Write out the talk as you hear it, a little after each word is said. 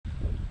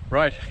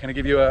Right, going to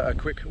give you a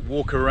quick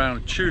walk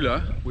around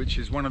Chula, which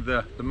is one of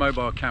the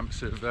mobile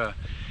camps of a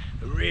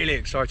really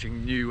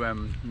exciting new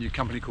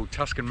company called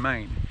Tusk and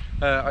Main.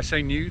 I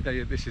say new,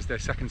 this is their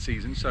second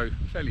season, so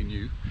fairly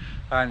new,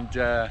 and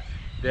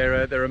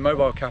they're a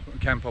mobile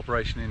camp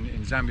operation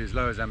in Zambia's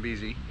Lower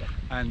Zambezi,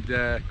 and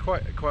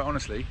quite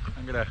honestly,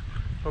 I'm going to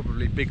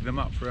probably big them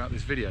up throughout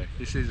this video.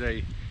 This is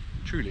a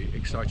truly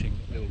exciting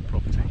little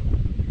property.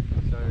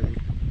 So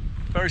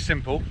very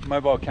simple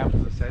mobile camp,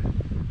 as I said.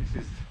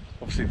 This is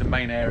obviously the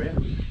main area.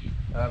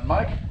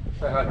 Mike,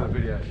 say hi to the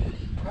video.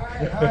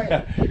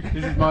 Hi.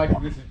 This is Mike,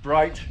 and this is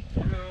Bright.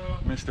 Hello.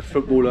 Mr.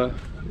 Footballer,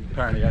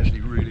 apparently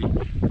actually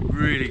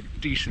really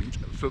decent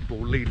at football,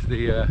 leads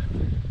the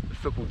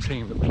football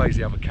team that plays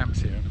the other camps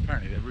here, and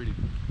apparently they're really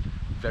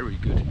very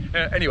good.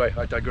 Anyway,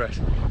 I digress.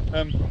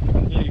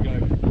 Here you go,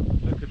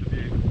 look at the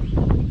view.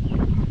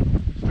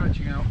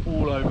 Stretching out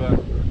all over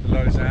the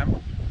Lower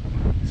Zam.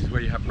 This is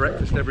where you have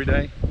breakfast every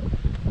day.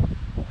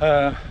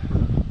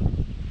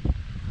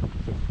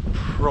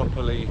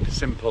 Properly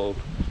simple,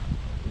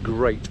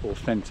 great,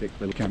 authentic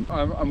little camp.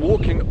 I'm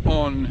walking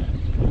on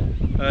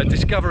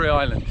Discovery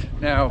Island.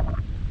 Now,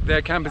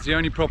 their camp is the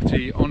only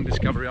property on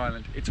Discovery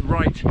Island. It's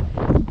right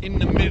in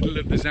the middle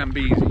of the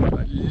Zambezi,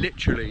 like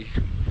literally,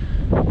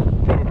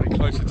 probably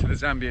closer to the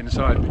Zambian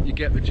side, but you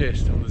get the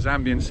gist. On the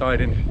Zambian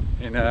side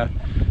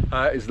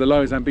is the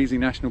Lower Zambezi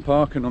National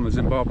Park, and on the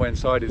Zimbabwean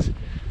side is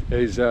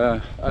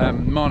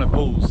Mana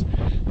Pools.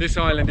 This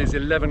island is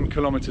 11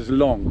 kilometers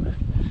long,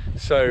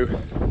 so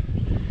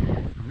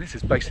this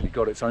has basically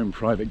got its own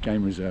private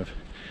game reserve.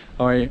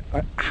 I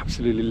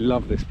absolutely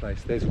love this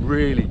place. There's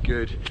really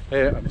good,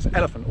 there's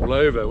elephant all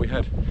over. We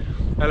had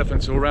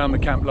elephants all around the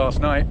camp last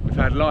night. We've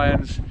had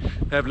lions.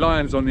 They have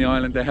lions on the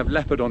island. They have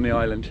leopard on the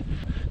island.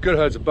 Good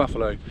herds of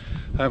buffalo.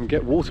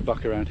 Get water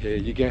buck around here.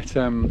 You get,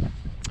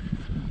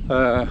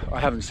 I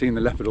haven't seen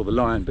the leopard or the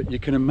lion, but you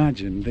can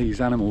imagine these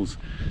animals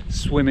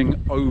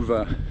swimming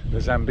over the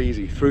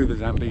Zambezi, through the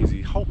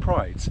Zambezi. Whole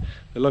prides.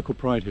 The local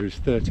pride here is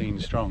 13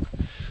 strong.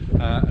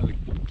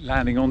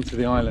 Landing onto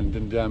the island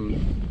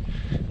and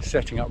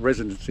setting up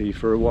residency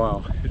for a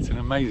while. It's an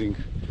amazing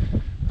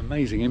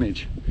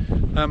image.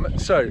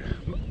 So,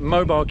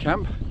 mobile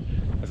camp,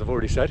 as I've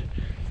already said.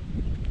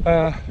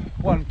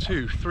 1,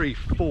 2, 3,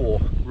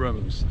 4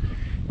 rooms.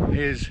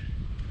 Here's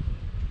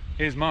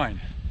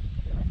mine.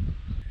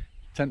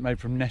 Tent made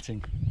from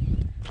netting.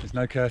 There's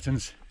no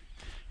curtains,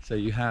 so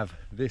you have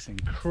this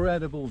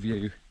incredible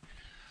view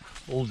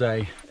all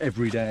day,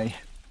 every day.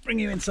 Bring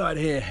you inside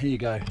here. Here you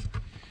go.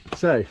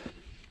 So,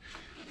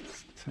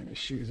 let's take the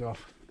shoes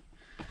off.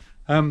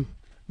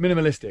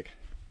 Minimalistic,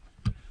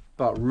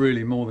 but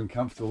really more than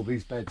comfortable.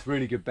 These beds,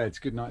 really good beds,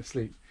 good night's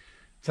sleep.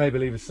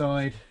 Table either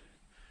side,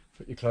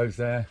 put your clothes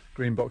there.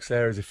 Green box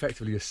there is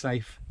effectively a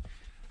safe.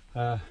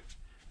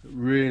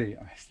 Really,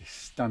 it's this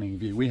stunning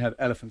view. We had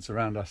elephants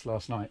around us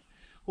last night,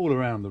 all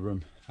around the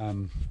room,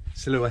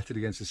 silhouetted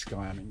against the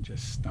sky. I mean,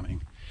 just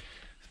stunning.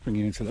 Let's bring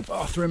you into the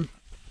bathroom.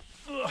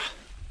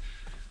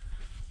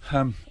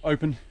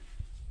 Open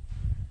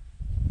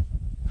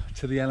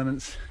to the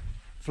elements,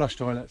 flush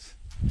toilets.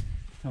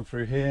 Come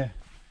through here.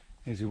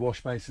 Here's your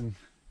wash basin,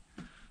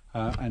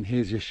 and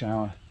here's your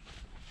shower.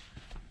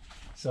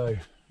 So,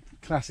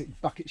 classic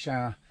bucket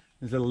shower.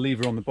 There's a little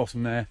lever on the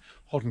bottom there.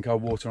 Hot and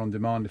cold water on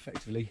demand,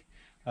 effectively,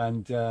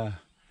 and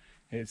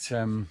it's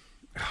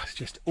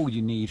just all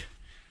you need.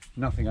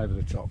 Nothing over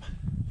the top.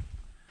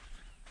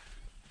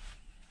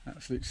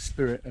 Absolute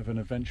spirit of an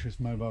adventurous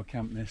mobile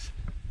camp. This.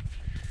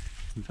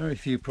 Very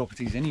few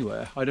properties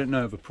anywhere. I don't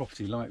know of a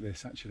property like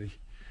this actually.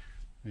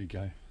 There you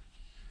go.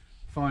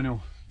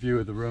 Final view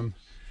of the room.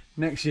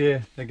 Next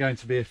year they're going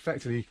to be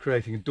effectively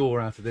creating a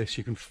door out of this.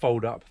 You can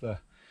fold up the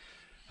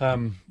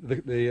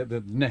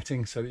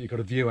netting so that you've got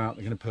a view out.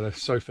 They're going to put a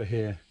sofa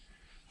here.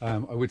 I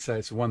would say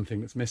it's the one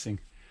thing that's missing,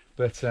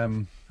 but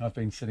I've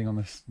been sitting on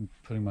this and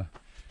putting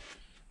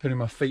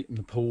my feet in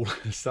the pool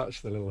as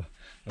such, the little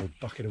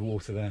bucket of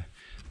water there.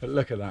 But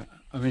look at that.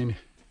 I mean,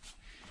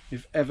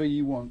 if ever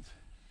you want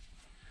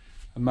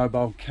a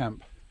mobile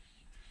camp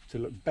to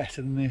look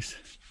better than this,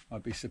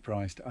 I'd be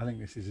surprised. I think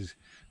this is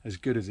as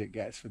good as it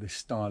gets for this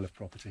style of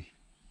property.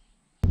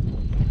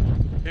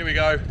 Here we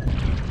go.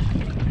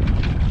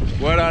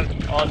 Well done.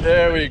 Oh,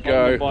 there we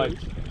go.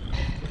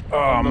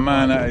 Oh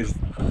man,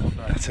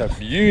 that's a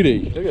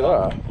beauty. Look at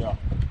that. Yeah.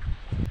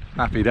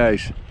 Happy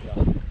days.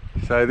 Yeah.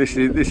 So this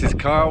is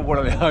Kyle, one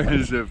of the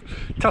owners of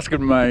Tusk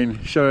and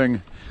Main,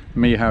 showing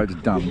me how it's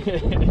done.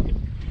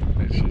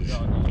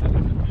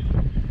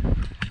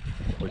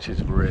 Which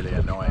is really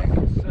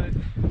annoying.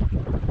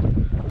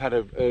 Had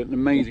an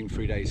amazing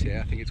 3 days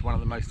here. I think it's one of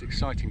the most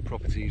exciting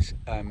properties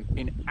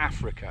in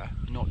Africa,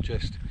 not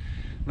just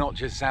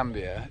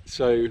Zambia.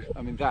 So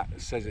I mean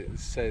that says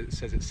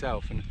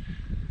itself, and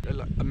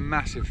a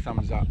massive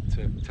thumbs up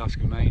to Tusk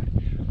and Main,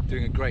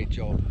 doing a great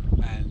job,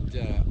 and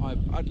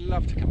I'd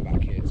love to come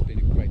back here. It's been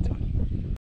a great time.